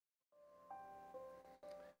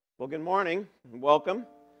Well, good morning and welcome.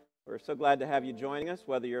 We're so glad to have you joining us,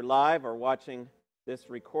 whether you're live or watching this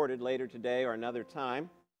recorded later today or another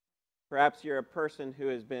time. Perhaps you're a person who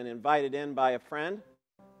has been invited in by a friend.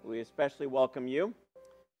 We especially welcome you.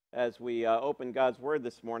 As we open God's Word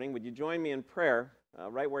this morning, would you join me in prayer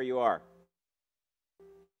right where you are?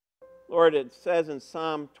 Lord, it says in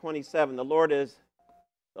Psalm 27, "The Lord is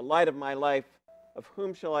the light of my life. Of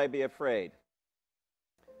whom shall I be afraid?"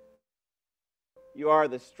 You are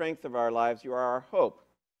the strength of our lives. You are our hope.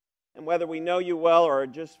 And whether we know you well or are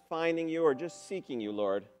just finding you or just seeking you,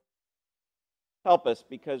 Lord, help us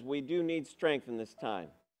because we do need strength in this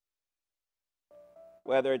time.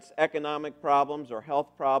 Whether it's economic problems or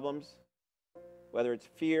health problems, whether it's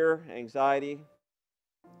fear, anxiety,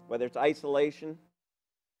 whether it's isolation,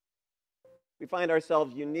 we find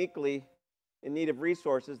ourselves uniquely in need of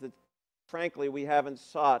resources that, frankly, we haven't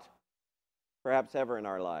sought perhaps ever in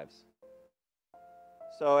our lives.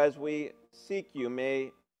 So as we seek you,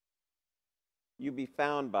 may you be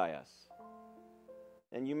found by us.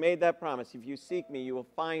 And you made that promise. If you seek me, you will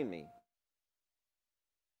find me.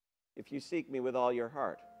 If you seek me with all your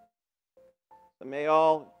heart. So may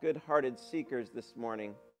all good-hearted seekers this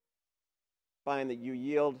morning find that you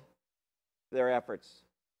yield their efforts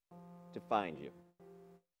to find you.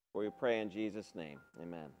 For we pray in Jesus' name.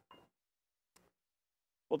 Amen.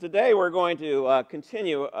 Well, today we're going to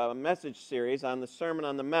continue a message series on the Sermon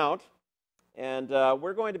on the Mount, and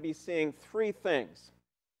we're going to be seeing three things.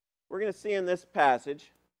 We're going to see in this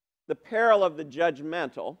passage the peril of the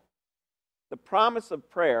judgmental, the promise of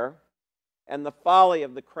prayer, and the folly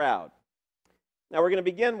of the crowd. Now, we're going to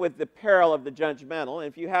begin with the peril of the judgmental, and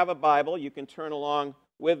if you have a Bible, you can turn along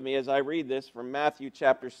with me as I read this from Matthew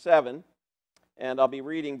chapter 7, and I'll be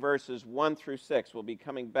reading verses 1 through 6. We'll be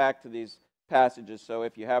coming back to these passages, so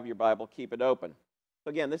if you have your Bible, keep it open. So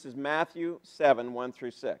again, this is Matthew 7, 1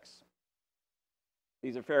 through 6.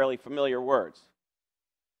 These are fairly familiar words.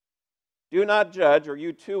 "Do not judge, or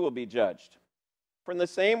you too will be judged. For in the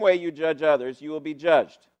same way you judge others, you will be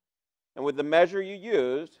judged. And with the measure you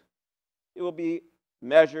use, it will be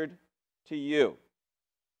measured to you.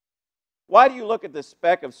 Why do you look at the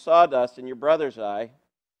speck of sawdust in your brother's eye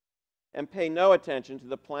and pay no attention to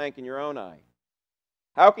the plank in your own eye?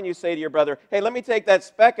 How can you say to your brother, 'Hey, let me take that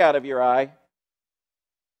speck out of your eye,'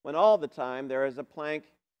 when all the time there is a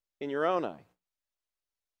plank in your own eye?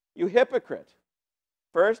 You hypocrite!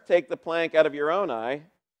 First take the plank out of your own eye,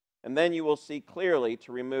 and then you will see clearly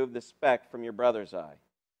to remove the speck from your brother's eye."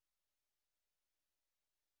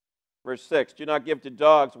 Verse 6, "Do not give to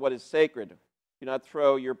dogs what is sacred. Do not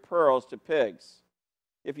throw your pearls to pigs.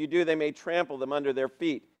 If you do, they may trample them under their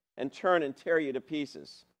feet and turn and tear you to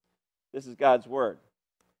pieces." This is God's word.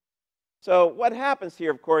 So what happens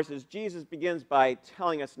here, of course, is Jesus begins by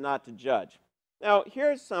telling us not to judge. Now,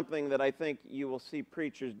 here's something that I think you will see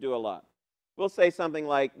preachers do a lot. We'll say something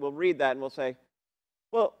like, we'll read that and we'll say,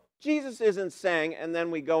 well, Jesus isn't saying, and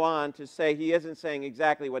then we go on to say he isn't saying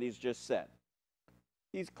exactly what he's just said.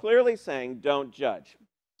 He's clearly saying, don't judge.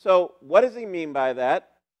 So what does he mean by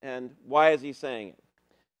that, and why is he saying it?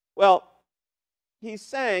 Well, he's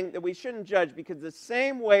saying that we shouldn't judge because the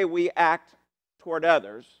same way we act toward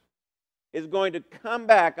others is going to come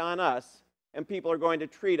back on us, and people are going to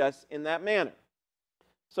treat us in that manner.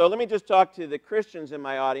 So let me just talk to the Christians in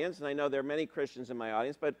my audience, and I know there are many Christians in my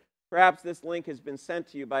audience, but perhaps this link has been sent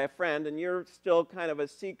to you by a friend, and you're still kind of a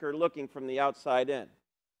seeker looking from the outside in.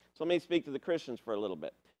 So let me speak to the Christians for a little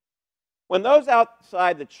bit. When those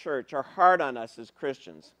outside the church are hard on us as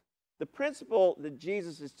Christians, the principle that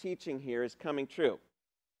Jesus is teaching here is coming true.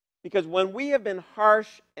 Because when we have been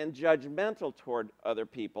harsh and judgmental toward other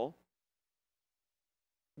people,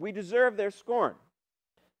 we deserve their scorn.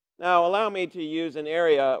 Now, allow me to use an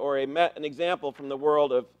area or an example from the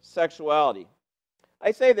world of sexuality.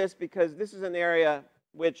 I say this because this is an area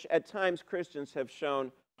which at times Christians have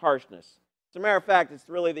shown harshness. As a matter of fact, it's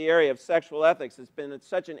really the area of sexual ethics. It's been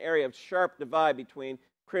such an area of sharp divide between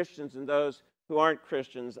Christians and those who aren't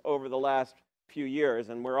Christians over the last few years,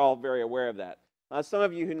 and we're all very aware of that. Some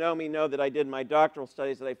of you who know me know that I did my doctoral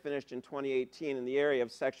studies that I finished in 2018 in the area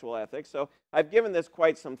of sexual ethics, so I've given this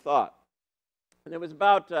quite some thought. And it was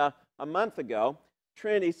about a month ago,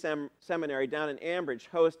 Trinity Seminary down in Ambridge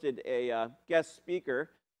hosted a guest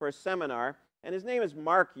speaker for a seminar, and his name is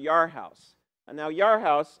Mark Yarhouse. And now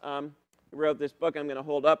Yarhouse wrote this book I'm going to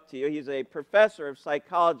hold up to you. He's a professor of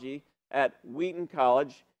psychology at Wheaton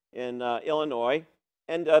College in Illinois,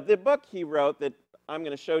 and the book he wrote that I'm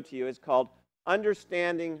going to show to you is called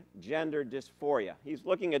Understanding Gender Dysphoria. He's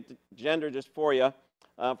looking at gender dysphoria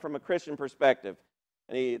from a Christian perspective.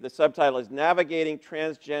 And the subtitle is Navigating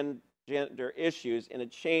Transgender gender issues in a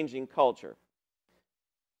changing culture.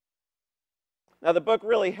 Now, the book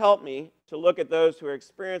really helped me to look at those who are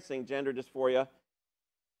experiencing gender dysphoria,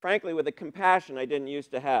 frankly, with a compassion I didn't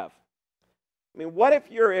used to have. I mean, what if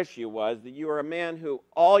your issue was that you are a man who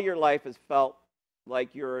all your life has felt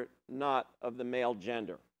like you're not of the male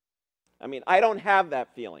gender? I mean, I don't have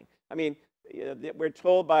that feeling. I mean, we're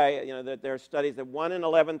told by, that there are studies that 1 in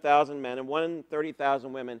 11,000 men and 1 in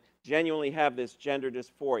 30,000 women genuinely have this gender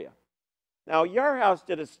dysphoria. Now, Yarhouse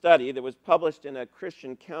did a study that was published in a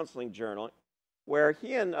Christian counseling journal where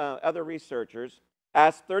he and other researchers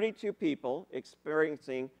asked 32 people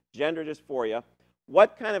experiencing gender dysphoria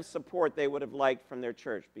what kind of support they would have liked from their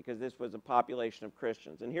church, because this was a population of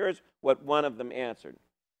Christians. And here's what one of them answered.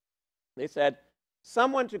 They said,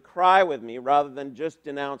 "Someone to cry with me rather than just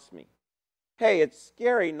denounce me. Hey, it's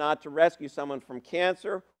scary not to rescue someone from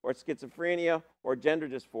cancer or schizophrenia or gender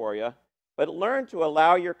dysphoria, but learn to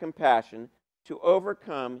allow your compassion to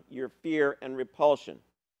overcome your fear and repulsion."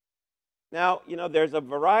 Now, there's a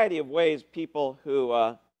variety of ways people who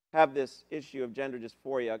have this issue of gender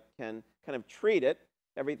dysphoria can kind of treat it,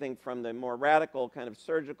 everything from the more radical kind of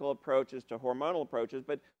surgical approaches to hormonal approaches.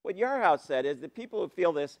 But what Yarhouse said is that people who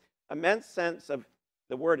feel this immense sense of,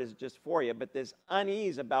 the word is dysphoria, but this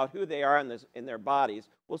unease about who they are in their bodies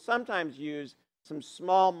will sometimes use some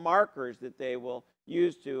small markers that they will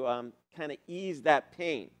use to kind of ease that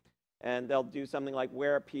pain. And they'll do something like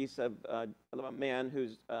wear a piece of, a man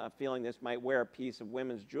who's feeling this might wear a piece of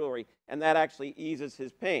women's jewelry, and that actually eases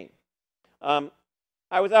his pain.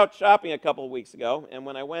 I was out shopping a couple of weeks ago, and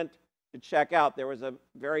when I went to check out, there was a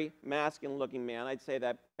very masculine-looking man. I say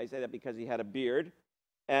that because he had a beard.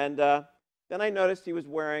 And then I noticed he was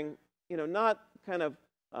wearing, not kind of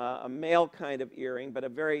a male kind of earring, but a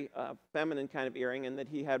very feminine kind of earring, and that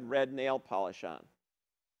he had red nail polish on.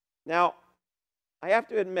 Now, I have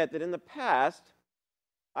to admit that in the past,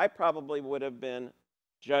 I probably would have been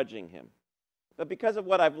judging him. But because of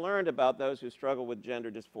what I've learned about those who struggle with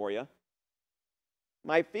gender dysphoria,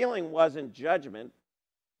 my feeling wasn't judgment,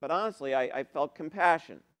 but honestly, I felt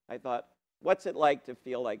compassion. I thought, what's it like to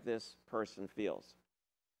feel like this person feels?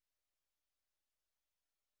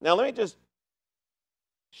 Now, let me just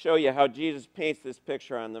show you how Jesus paints this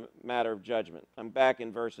picture on the matter of judgment. I'm back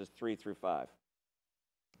in verses 3 through 5.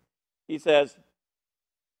 He says,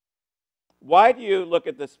 "Why do you look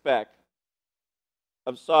at the speck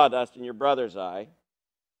of sawdust in your brother's eye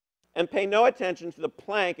and pay no attention to the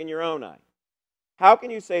plank in your own eye? How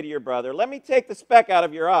can you say to your brother, 'Let me take the speck out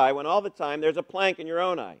of your eye,' when all the time there's a plank in your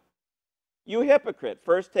own eye? You hypocrite,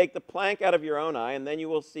 first take the plank out of your own eye, and then you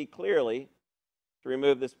will see clearly to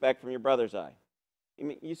remove the speck from your brother's eye."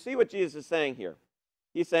 You see what Jesus is saying here?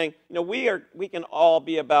 He's saying, we can all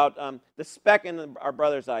be about the speck in our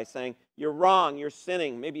brother's eye, saying, you're wrong, you're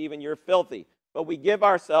sinning, maybe even you're filthy, but we give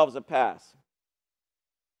ourselves a pass.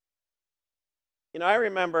 I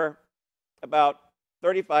remember about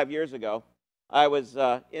 35 years ago, I was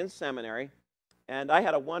in seminary, and I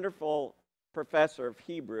had a wonderful professor of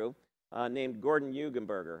Hebrew named Gordon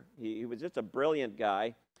Eugenberger. He was just a brilliant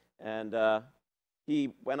guy, and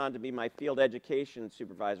he went on to be my field education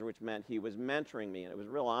supervisor, which meant he was mentoring me, and it was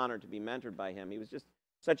a real honor to be mentored by him. He was just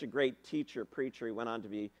such a great teacher, preacher. He went on to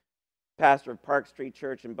be pastor of Park Street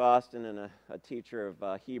Church in Boston and a teacher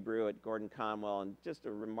of Hebrew at Gordon Conwell, and just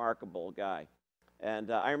a remarkable guy.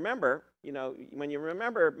 And I remember, when you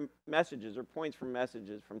remember messages or points from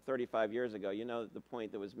messages from 35 years ago, that the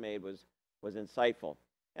point that was made was insightful.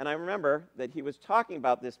 And I remember that he was talking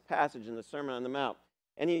about this passage in the Sermon on the Mount.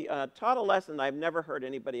 And he taught a lesson I've never heard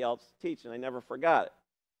anybody else teach, and I never forgot it.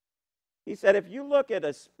 He said, if you look at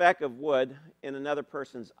a speck of wood in another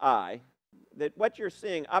person's eye, that what you're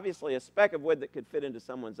seeing, obviously a speck of wood that could fit into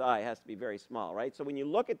someone's eye has to be very small, right? So when you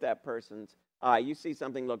look at that person's eye, you see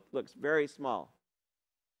something looks very small.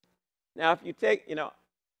 Now, if you take,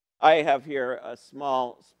 I have here a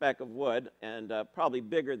small speck of wood, and probably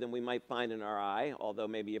bigger than we might find in our eye, although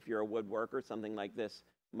maybe if you're a woodworker, something like this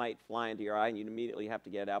might fly into your eye, and you'd immediately have to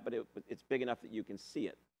get it out, but it's big enough that you can see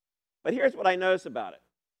it. But here's what I notice about it.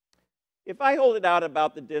 If I hold it out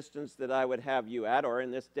about the distance that I would have you at, or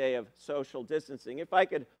in this day of social distancing, if I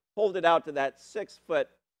could hold it out to that 6-foot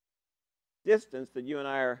distance that you and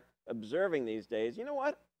I are observing these days, you know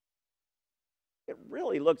what? It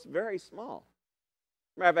really looks very small.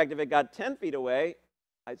 Matter of fact, if it got 10 feet away,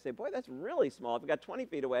 I'd say, boy, that's really small. If it got 20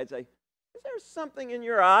 feet away, I'd say, is there something in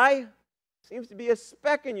your eye? Seems to be a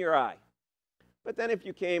speck in your eye. But then if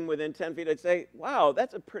you came within 10 feet, I'd say, wow,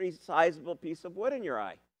 that's a pretty sizable piece of wood in your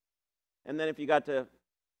eye. And then if you got to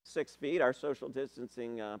 6 feet, our social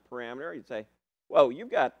distancing parameter, you'd say, whoa,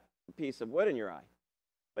 you've got a piece of wood in your eye.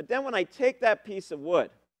 But then when I take that piece of wood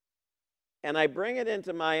and I bring it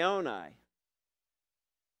into my own eye,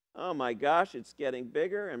 oh my gosh, it's getting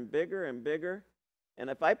bigger and bigger and bigger. And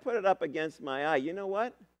if I put it up against my eye, you know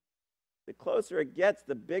what? The closer it gets,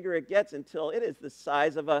 the bigger it gets until it is the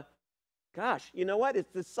size of a, gosh, you know what?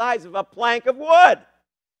 It's the size of a plank of wood.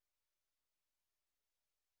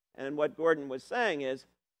 And what Gordon was saying is,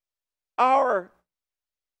 our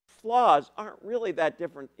flaws aren't really that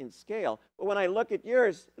different in scale. But when I look at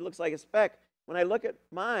yours, it looks like a speck. When I look at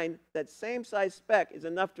mine, that same size speck is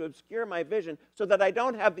enough to obscure my vision so that I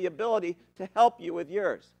don't have the ability to help you with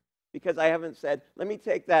yours. Because I haven't said, let me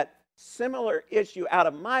take that similar issue out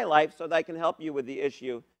of my life so that I can help you with the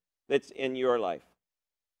issue that's in your life.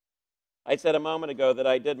 I said a moment ago that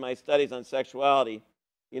I did my studies on sexuality.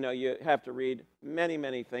 You know, you have to read many,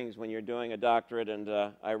 many things when you're doing a doctorate, and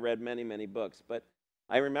I read many, many books. But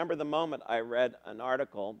I remember the moment I read an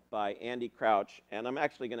article by Andy Crouch, and I'm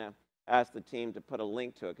actually going to ask the team to put a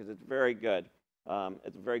link to it because it's very good.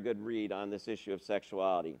 It's a very good read on this issue of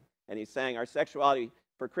sexuality. And he's saying our sexuality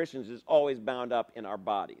for Christians is always bound up in our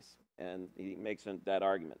bodies, and he makes that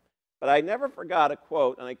argument. But I never forgot a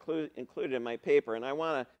quote, and I included it in my paper, and I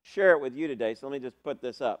want to share it with you today, so let me just put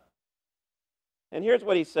this up. And here's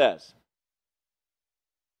what he says.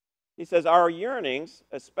 He says, our yearnings,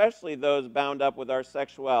 especially those bound up with our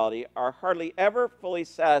sexuality, are hardly ever fully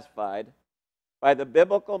satisfied by the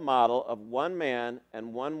biblical model of one man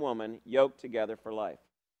and one woman yoked together for life.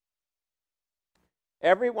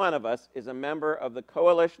 Every one of us is a member of the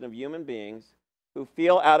coalition of human beings who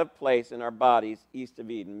feel out of place in our bodies east of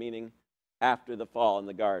Eden, meaning after the fall in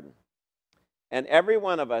the garden. And every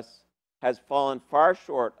one of us has fallen far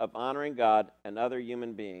short of honoring God and other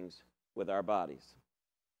human beings with our bodies.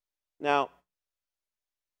 Now,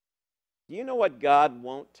 do you know what God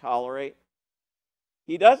won't tolerate?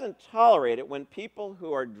 He doesn't tolerate it when people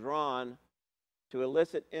who are drawn to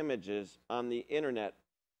illicit images on the internet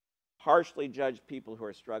harshly judge people who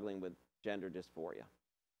are struggling with gender dysphoria.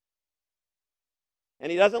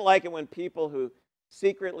 And he doesn't like it when people who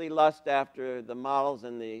secretly lust after the models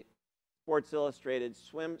in the Sports Illustrated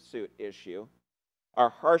swimsuit issue are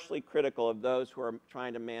harshly critical of those who are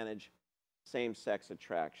trying to manage same-sex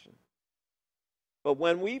attraction. But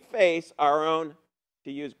when we face our own,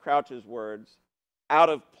 to use Crouch's words,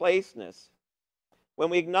 out-of-placeness, when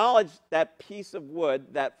we acknowledge that piece of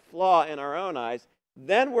wood, that flaw in our own eyes,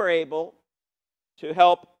 then we're able to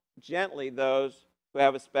help gently those who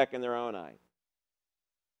have a speck in their own eye.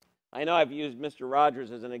 I know I've used Mr.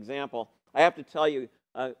 Rogers as an example. I have to tell you,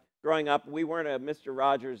 growing up, we weren't a Mr.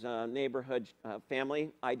 Rogers neighborhood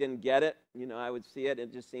family. I didn't get it. You know, I would see it.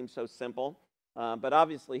 It just seemed so simple. But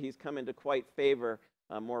obviously, he's come into quite favor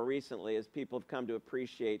more recently as people have come to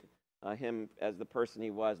appreciate him as the person he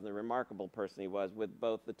was and the remarkable person he was, with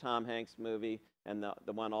both the Tom Hanks movie and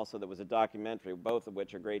the one also that was a documentary, both of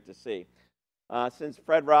which are great to see. Since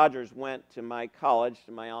Fred Rogers went to my college,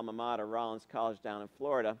 to my alma mater, Rollins College down in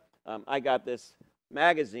Florida, I got this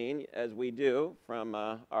magazine, as we do, from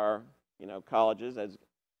our colleges as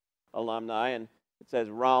alumni, and it says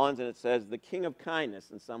Rollins, and it says the King of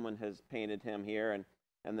Kindness, and someone has painted him here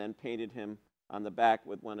and then painted him on the back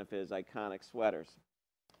with one of his iconic sweaters.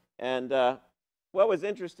 And what was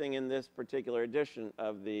interesting in this particular edition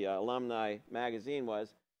of the alumni magazine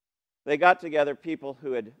was they got together people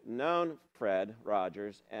who had known Fred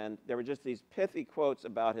Rogers, and there were just these pithy quotes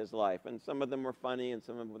about his life, and some of them were funny and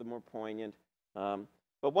some of them were poignant.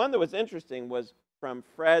 But one that was interesting was from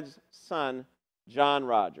Fred's son, John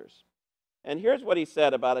Rogers. And here's what he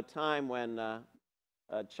said about a time when a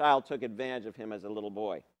child took advantage of him as a little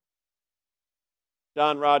boy.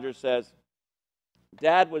 John Rogers says,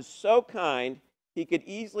 "Dad was so kind, he could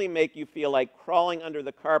easily make you feel like crawling under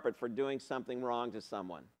the carpet for doing something wrong to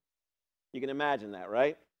someone." You can imagine that,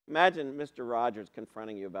 right? Imagine Mr. Rogers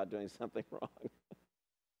confronting you about doing something wrong.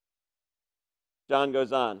 John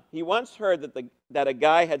goes on, "He once heard that a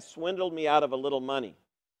guy had swindled me out of a little money.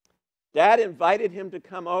 Dad invited him to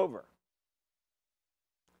come over.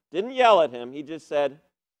 Didn't yell at him. He just said,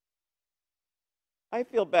 'I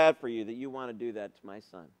feel bad for you that you want to do that to my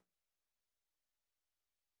son.'"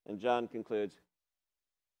 And John concludes,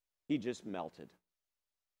 "He just melted."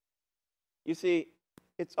 You see,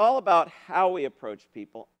 it's all about how we approach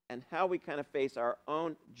people and how we kind of face our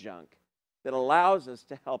own junk that allows us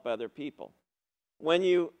to help other people. When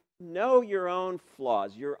you know your own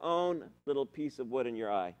flaws, your own little piece of wood in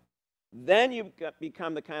your eye, then you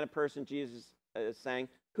become the kind of person Jesus is saying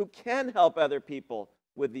who can help other people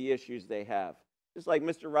with the issues they have. Just like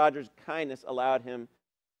Mr. Rogers' kindness allowed him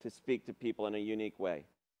to speak to people in a unique way.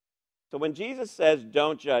 So when Jesus says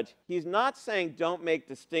don't judge, he's not saying don't make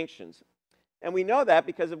distinctions. And we know that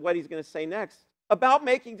because of what he's going to say next about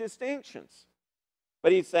making distinctions.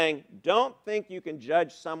 But he's saying don't think you can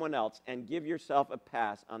judge someone else and give yourself a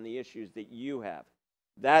pass on the issues that you have.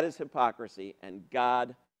 That is hypocrisy, and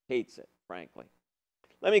God hates it, frankly.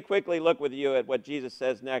 Let me quickly look with you at what Jesus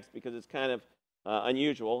says next, because it's kind of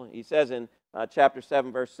unusual. He says in chapter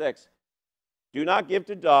 7, verse 6, do not give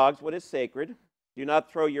to dogs what is sacred. Do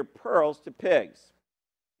not throw your pearls to pigs.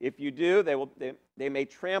 If you do, they may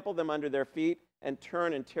trample them under their feet and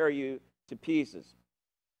turn and tear you to pieces.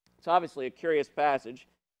 It's obviously a curious passage.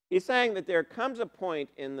 He's saying that there comes a point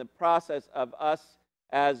in the process of us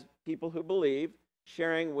as people who believe,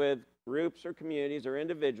 sharing with groups or communities or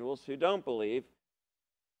individuals who don't believe,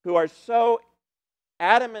 who are so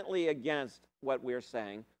adamantly against what we're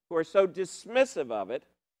saying, who are so dismissive of it,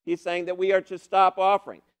 he's saying that we are to stop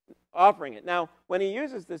offering it. Now, when he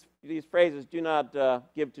uses these phrases, do not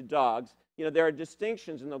give to dogs, there are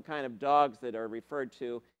distinctions in the kind of dogs that are referred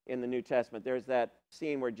to in the New Testament. There's that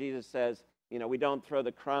scene where Jesus says, we don't throw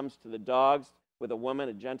the crumbs to the dogs, with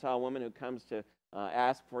a Gentile woman who comes to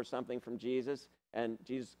ask for something from Jesus, and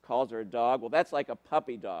Jesus calls her a dog. Well, that's like a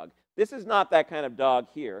puppy dog. This is not that kind of dog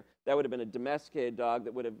here. That would have been a domesticated dog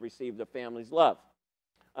that would have received the family's love.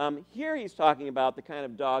 Here he's talking about the kind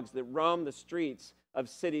of dogs that roam the streets of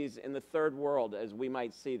cities in the third world, as we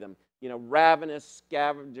might see them. Ravenous,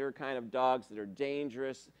 scavenger kind of dogs that are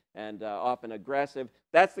dangerous and often aggressive.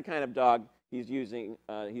 That's the kind of dog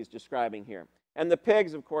he's describing here. And the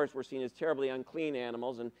pigs, of course, were seen as terribly unclean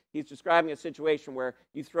animals, and he's describing a situation where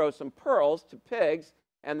you throw some pearls to pigs,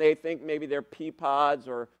 and they think maybe they're pea pods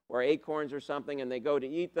or acorns or something, and they go to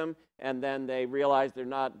eat them, and then they realize they're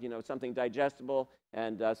not, something digestible,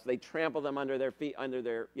 and so they trample them under their feet, under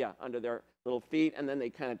their little feet, and then they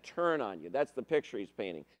kind of turn on you. That's the picture he's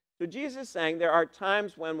painting. So Jesus is saying there are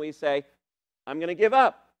times when we say, I'm going to give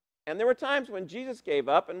up. And there were times when Jesus gave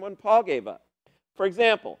up and when Paul gave up. For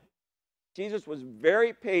example, Jesus was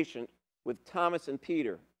very patient with Thomas and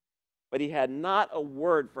Peter, but he had not a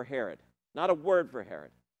word for Herod. Not a word for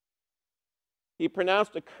Herod. He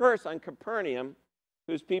pronounced a curse on Capernaum,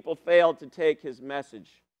 whose people failed to take his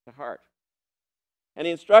message to heart. And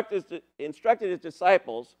he instructed his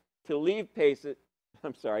disciples to leave places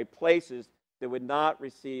that would not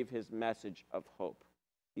receive his message of hope.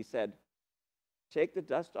 He said, take the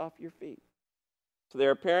dust off your feet. So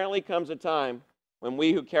there apparently comes a time when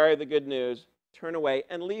we who carry the good news turn away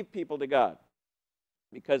and leave people to God,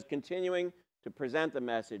 because continuing to present the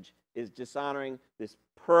message is dishonoring this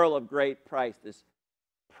pearl of great price, this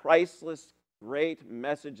priceless, great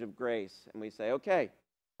message of grace. And we say, okay,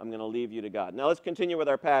 I'm going to leave you to God. Now let's continue with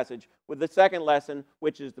our passage with the second lesson,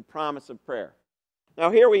 which is the promise of prayer.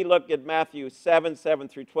 Now here we look at Matthew 7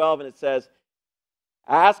 through 12, and it says,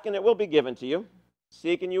 ask and it will be given to you,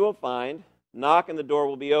 seek and you will find, knock and the door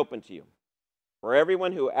will be open to you. For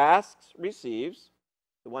everyone who asks receives,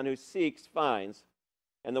 the one who seeks finds,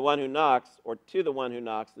 and the one who knocks, or to the one who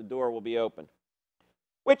knocks, the door will be opened.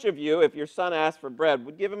 Which of you, if your son asks for bread,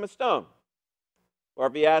 would give him a stone? Or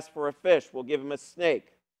if he asks for a fish, will give him a snake?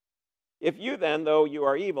 If you then, though you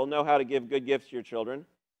are evil, know how to give good gifts to your children,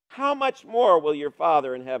 how much more will your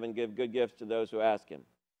Father in heaven give good gifts to those who ask him?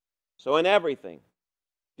 So in everything,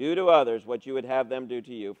 do to others what you would have them do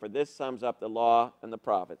to you, for this sums up the law and the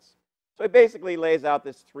prophets. So he basically lays out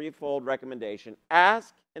this threefold recommendation.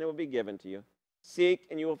 Ask, and it will be given to you. Seek,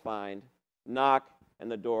 and you will find. Knock,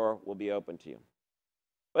 and the door will be open to you.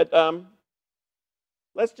 But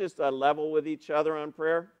let's just level with each other on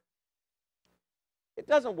prayer. It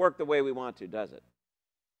doesn't work the way we want to, does it?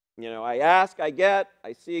 I ask, I get,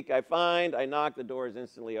 I seek, I find, I knock, the door is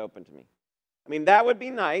instantly open to me. I mean, that would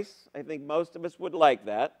be nice. I think most of us would like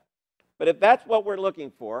that. But if that's what we're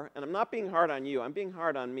looking for, and I'm not being hard on you, I'm being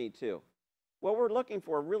hard on me too. What we're looking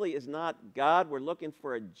for really is not God, we're looking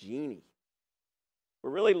for a genie.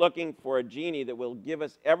 We're really looking for a genie that will give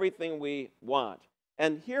us everything we want.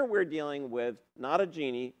 And here we're dealing with not a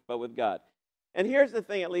genie, but with God. And here's the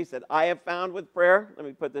thing, at least, that I have found with prayer. Let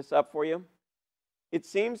me put this up for you. It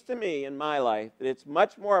seems to me in my life that it's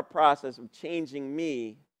much more a process of changing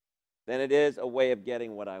me than it is a way of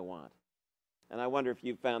getting what I want. And I wonder if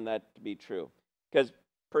you found that to be true. Because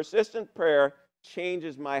persistent prayer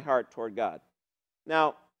changes my heart toward God.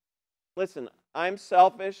 Now, listen, I'm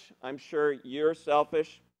selfish. I'm sure you're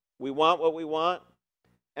selfish. We want what we want.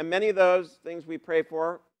 And many of those things we pray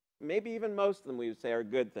for, maybe even most of them we would say are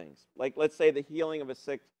good things. Like, let's say, the healing of a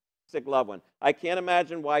sick loved one. I can't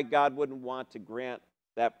imagine why God wouldn't want to grant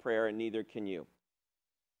that prayer, and neither can you.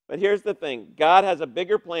 But here's the thing. God has a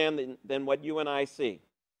bigger plan than what you and I see.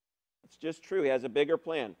 It's just true. He has a bigger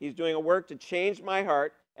plan. He's doing a work to change my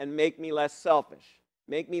heart and make me less selfish,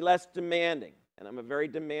 make me less demanding. And I'm a very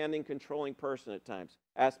demanding, controlling person at times.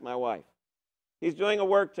 Ask my wife. He's doing a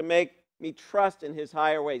work to make me trust in his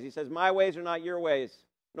higher ways. He says, my ways are not your ways,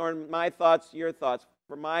 nor my thoughts your thoughts.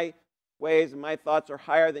 For my ways and my thoughts are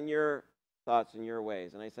higher than your thoughts and your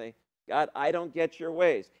ways. And I say, God, I don't get your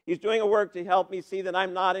ways. He's doing a work to help me see that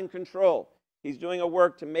I'm not in control. He's doing a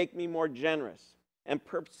work to make me more generous. And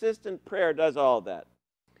persistent prayer does all of that.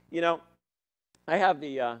 You know, I have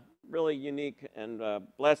the really unique and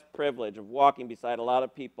blessed privilege of walking beside a lot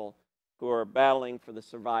of people who are battling for the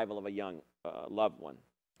survival of a young loved one.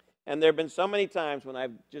 And there have been so many times when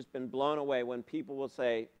I've just been blown away when people will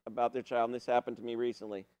say about their child, and this happened to me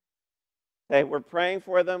recently, hey, we're praying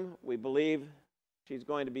for them, we believe she's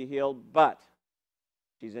going to be healed, but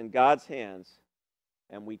she's in God's hands,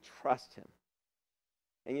 and we trust him.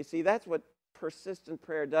 And you see, that's what persistent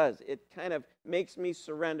prayer does. It kind of makes me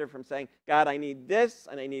surrender from saying, God, I need this,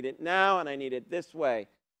 and I need it now, and I need it this way.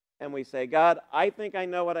 And we say, God, I think I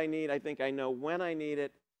know what I need. I think I know when I need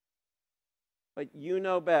it. But you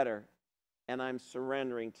know better, and I'm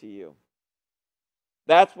surrendering to you.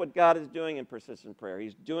 That's what God is doing in persistent prayer.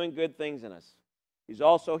 He's doing good things in us. He's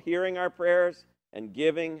also hearing our prayers and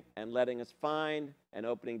giving and letting us find and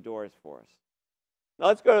opening doors for us. Now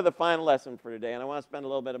let's go to the final lesson for today, and I want to spend a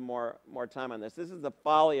little bit of more time on this. This is the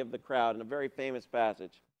folly of the crowd, in a very famous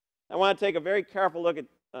passage. I want to take a very careful look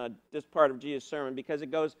at this part of Jesus' sermon because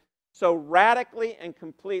it goes so radically and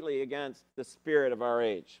completely against the spirit of our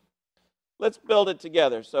age. Let's build it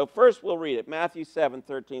together. So first we'll read it, Matthew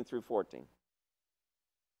 7:13 through 14.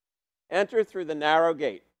 Enter through the narrow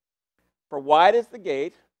gate, for wide is the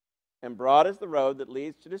gate, and broad is the road that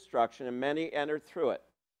leads to destruction, and many enter through it.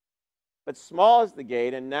 But small is the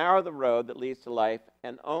gate, and narrow the road that leads to life,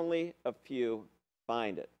 and only a few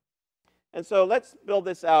find it. And so let's build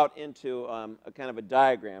this out into a kind of a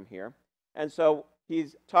diagram here. And so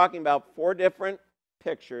he's talking about 4 different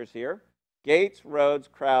pictures here: gates, roads,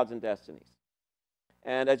 crowds, and destinies.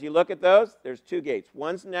 And as you look at those, there's 2 gates.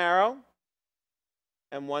 One's narrow,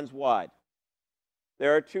 and one's wide.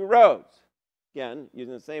 There are 2 roads. Again,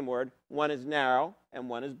 using the same word, one is narrow, and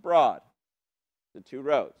one is broad. The 2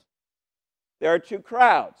 roads. There are 2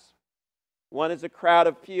 crowds. One is a crowd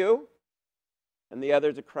of few, and the other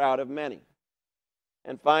is a crowd of many.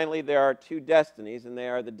 And finally, there are 2 destinies, and they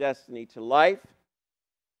are the destiny to life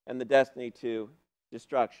and the destiny to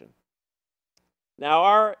destruction. Now,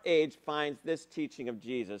 our age finds this teaching of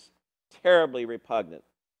Jesus terribly repugnant.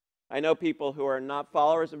 I know people who are not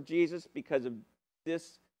followers of Jesus because of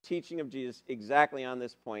this teaching of Jesus exactly on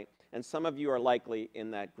this point, and some of you are likely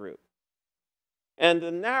in that group. And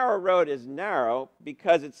the narrow road is narrow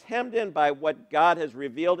because it's hemmed in by what God has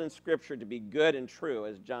revealed in Scripture to be good and true,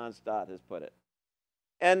 as John Stott has put it.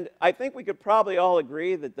 And I think we could probably all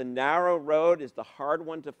agree that the narrow road is the hard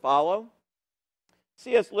one to follow.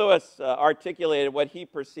 C.S. Lewis articulated what he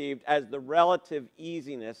perceived as the relative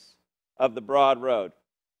easiness of the broad road.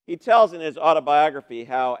 He tells in his autobiography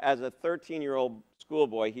how, as a 13-year-old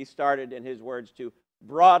schoolboy, he started, in his words, to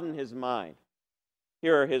broaden his mind.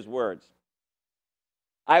 Here are his words.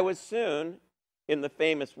 I was soon, in the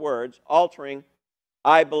famous words, altering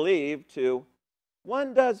I believe to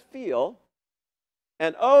one does feel,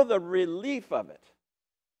 and oh, the relief of it.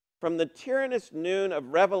 From the tyrannous noon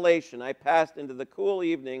of revelation, I passed into the cool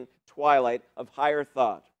evening twilight of higher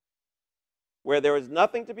thought, where there was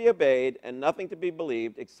nothing to be obeyed and nothing to be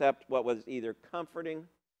believed except what was either comforting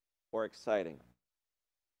or exciting.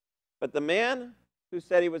 But the man who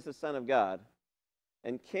said he was the Son of God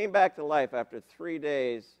and came back to life after 3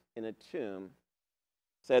 days in a tomb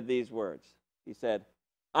said these words. He said,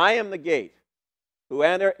 I am the gate.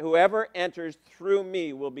 Whoever enters through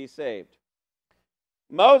me will be saved.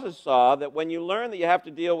 Moses saw that when you learn that you have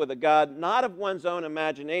to deal with a God not of one's own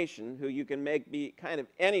imagination, who you can make be kind of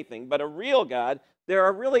anything, but a real God, there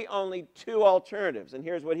are really only 2 alternatives. And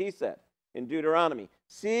here's what he said in Deuteronomy.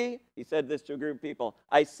 See, he said this to a group of people,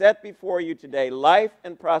 I set before you today life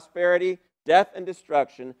and prosperity, death and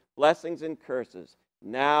destruction, blessings and curses.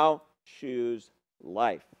 Now choose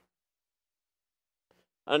life.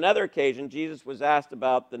 On another occasion, Jesus was asked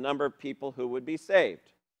about the number of people who would be saved.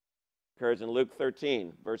 It occurs in Luke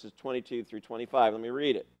 13, verses 22 through 25. Let me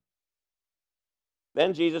read it.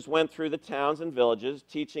 Then Jesus went through the towns and villages,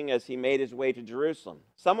 teaching as he made his way to Jerusalem.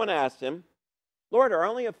 Someone asked him, Lord, are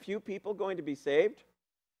only a few people going to be saved?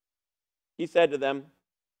 He said to them,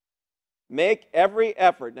 make every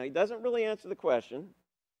effort. Now, he doesn't really answer the question.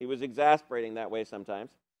 He was exasperating that way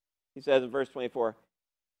sometimes. He says in verse 24,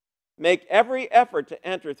 make every effort to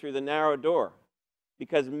enter through the narrow door.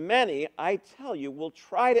 because many, I tell you, will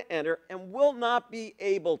try to enter and will not be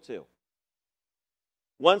able to.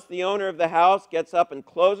 Once the owner of the house gets up and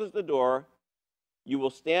closes the door, you will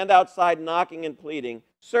stand outside knocking and pleading,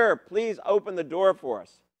 'Sir, please open the door for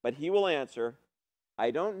us.' But he will answer, 'I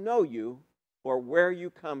don't know you or where you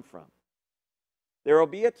come from.' There will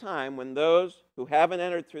be a time when those who haven't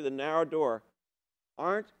entered through the narrow door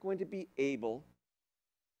aren't going to be able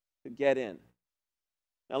to get in."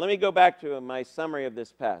 Now let me go back to my summary of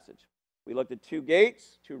this passage. We looked at 2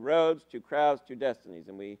 gates, 2 roads, 2 crowds, 2 destinies,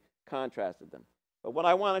 and we contrasted them. But what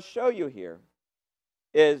I want to show you here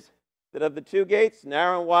is that of the 2 gates,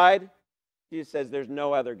 narrow and wide, Jesus says there's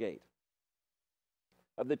no other gate.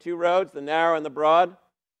 Of the 2 roads, the narrow and the broad,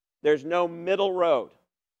 there's no middle road.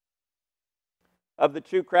 Of the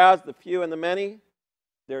 2 crowds, the few and the many,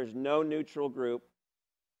 there's no neutral group.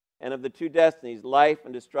 And of the 2 destinies, life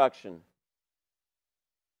and destruction,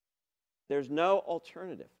 there's no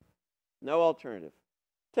alternative. No alternative.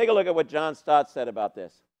 Take a look at what John Stott said about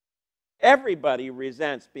this. Everybody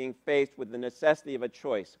resents being faced with the necessity of a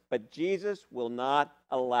choice, but Jesus will not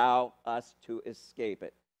allow us to escape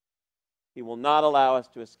it. He will not allow us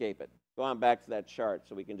to escape it. Go on back to that chart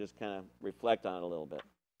so we can just kind of reflect on it a little bit.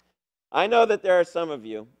 I know that there are some of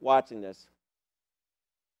you watching this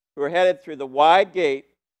who are headed through the wide gate,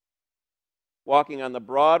 walking on the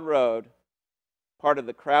broad road, part of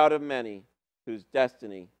the crowd of many whose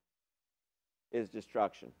destiny is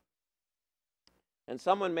destruction. And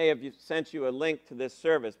someone may have sent you a link to this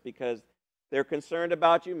service because they're concerned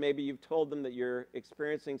about you. Maybe you've told them that you're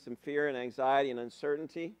experiencing some fear and anxiety and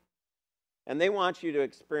uncertainty, and they want you to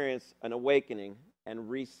experience an awakening and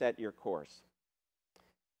reset your course.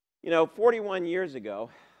 41 years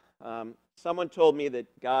ago, someone told me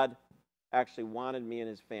that God actually wanted me in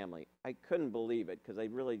his family. I couldn't believe it because I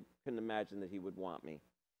really couldn't imagine that he would want me.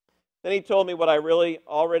 Then he told me what I really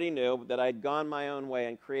already knew, that I'd gone my own way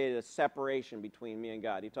and created a separation between me and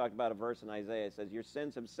God. He talked about a verse in Isaiah. It says, "Your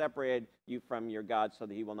sins have separated you from your God so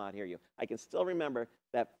that he will not hear you." I can still remember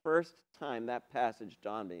that first time that passage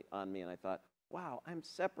dawned on me, and I thought, wow, I'm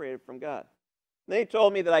separated from God. And then he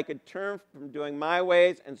told me that I could turn from doing my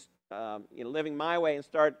ways and living my way and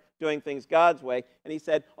start doing things God's way. And he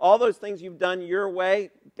said, all those things you've done your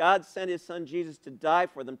way, God sent his son Jesus to die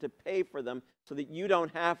for them, to pay for them, so that you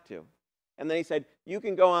don't have to. And then he said, you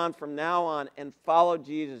can go on from now on and follow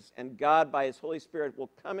Jesus, and God, by his Holy Spirit, will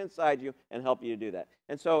come inside you and help you to do that.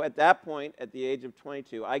 And so at that point, at the age of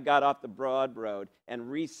 22, I got off the broad road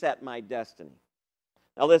and reset my destiny.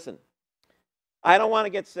 Now listen, I don't want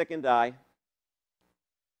to get sick and die,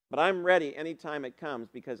 but I'm ready anytime it comes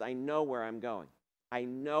because I know where I'm going. I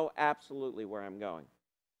know absolutely where I'm going.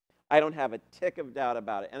 I don't have a tick of doubt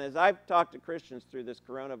about it. And as I've talked to Christians through this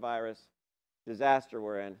coronavirus disaster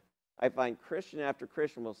we're in, I find Christian after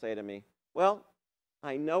Christian will say to me, well,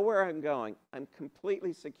 I know where I'm going. I'm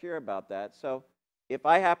completely secure about that. So if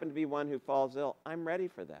I happen to be one who falls ill, I'm ready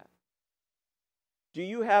for that. Do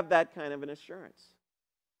you have that kind of an assurance?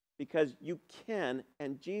 Because you can,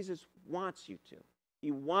 and Jesus wants you to.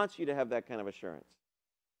 He wants you to have that kind of assurance.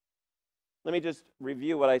 Let me just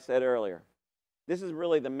review what I said earlier. This is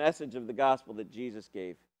really the message of the gospel that Jesus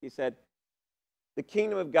gave. He said, the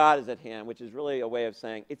kingdom of God is at hand, which is really a way of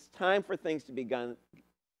saying it's time for things to be done.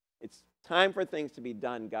 It's time for things to be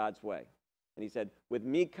done God's way. And he said, with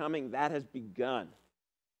me coming, that has begun.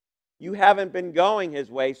 You haven't been going his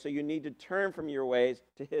way, so you need to turn from your ways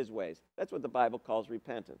to his ways. That's what the Bible calls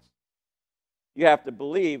repentance. You have to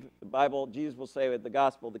believe, the Bible, Jesus will say with the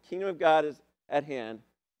gospel, the kingdom of God is at hand.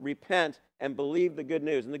 Repent and believe the good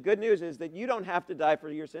news. And the good news is that you don't have to die for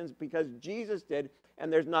your sins because Jesus did,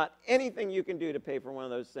 and there's not anything you can do to pay for one of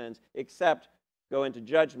those sins except go into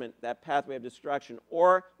judgment, that pathway of destruction,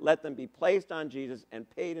 or let them be placed on Jesus and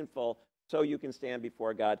paid in full so you can stand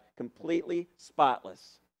before God completely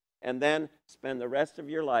spotless. And then spend the rest of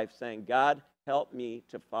your life saying, God, help me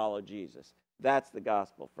to follow Jesus. That's the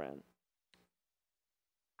gospel, friend.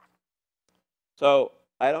 So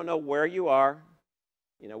I don't know where you are.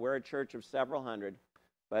 We're a church of several hundred,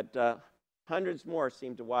 but hundreds more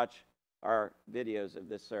seem to watch our videos of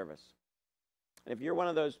this service. And if you're one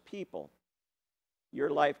of those people, your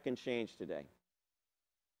life can change today.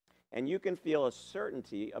 And you can feel a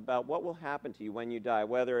certainty about what will happen to you when you die,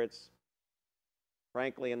 whether it's,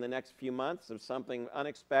 frankly, in the next few months of something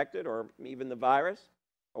unexpected or even the virus,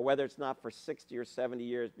 or whether it's not for 60 or 70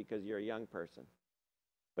 years because you're a young person.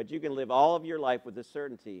 But you can live all of your life with the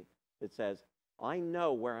certainty that says, I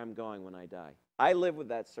know where I'm going when I die. I live with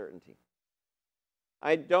that certainty.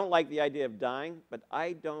 I don't like the idea of dying, but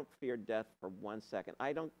I don't fear death for 1 second.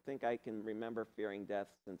 I don't think I can remember fearing death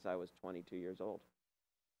since I was 22 years old.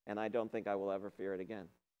 and I don't think I will ever fear it again.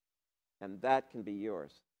 And that can be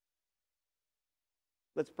yours.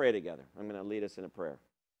 Let's pray together. I'm going to lead us in a prayer.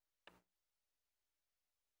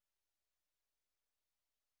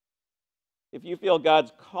 If you feel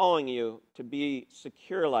God's calling you to be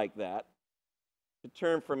secure like that, to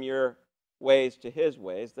turn from your ways to his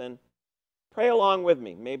ways, then pray along with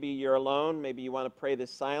me. Maybe you're alone. Maybe you want to pray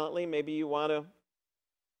this silently. Maybe you want to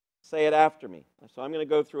say it after me. So I'm going to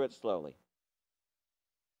go through it slowly.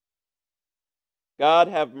 God,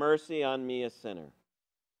 have mercy on me, a sinner.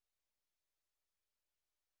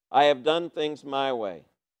 I have done things my way,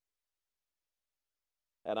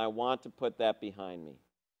 and I want to put that behind me.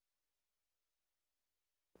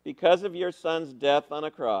 Because of your Son's death on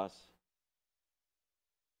a cross,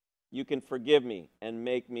 you can forgive me and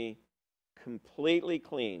make me completely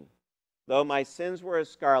clean. Though my sins were as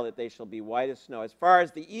scarlet, they shall be white as snow. As far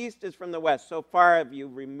as the east is from the west, so far have you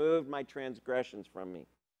removed my transgressions from me.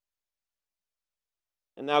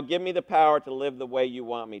 And now give me the power to live the way you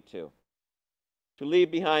want me to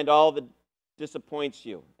leave behind all that disappoints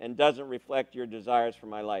you and doesn't reflect your desires for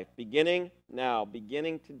my life. Beginning now,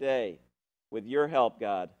 beginning today, with your help,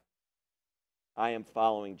 God, I am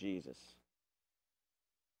following Jesus.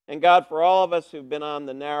 And God, for all of us who've been on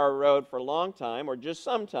the narrow road for a long time or just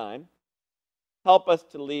some time, help us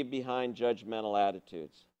to leave behind judgmental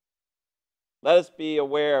attitudes. Let us be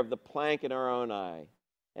aware of the plank in our own eye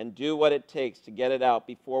and do what it takes to get it out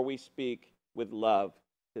before we speak with love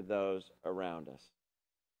to those around us.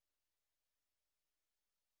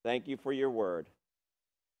 Thank you for your word.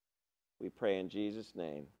 We pray in Jesus'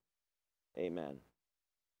 name. Amen.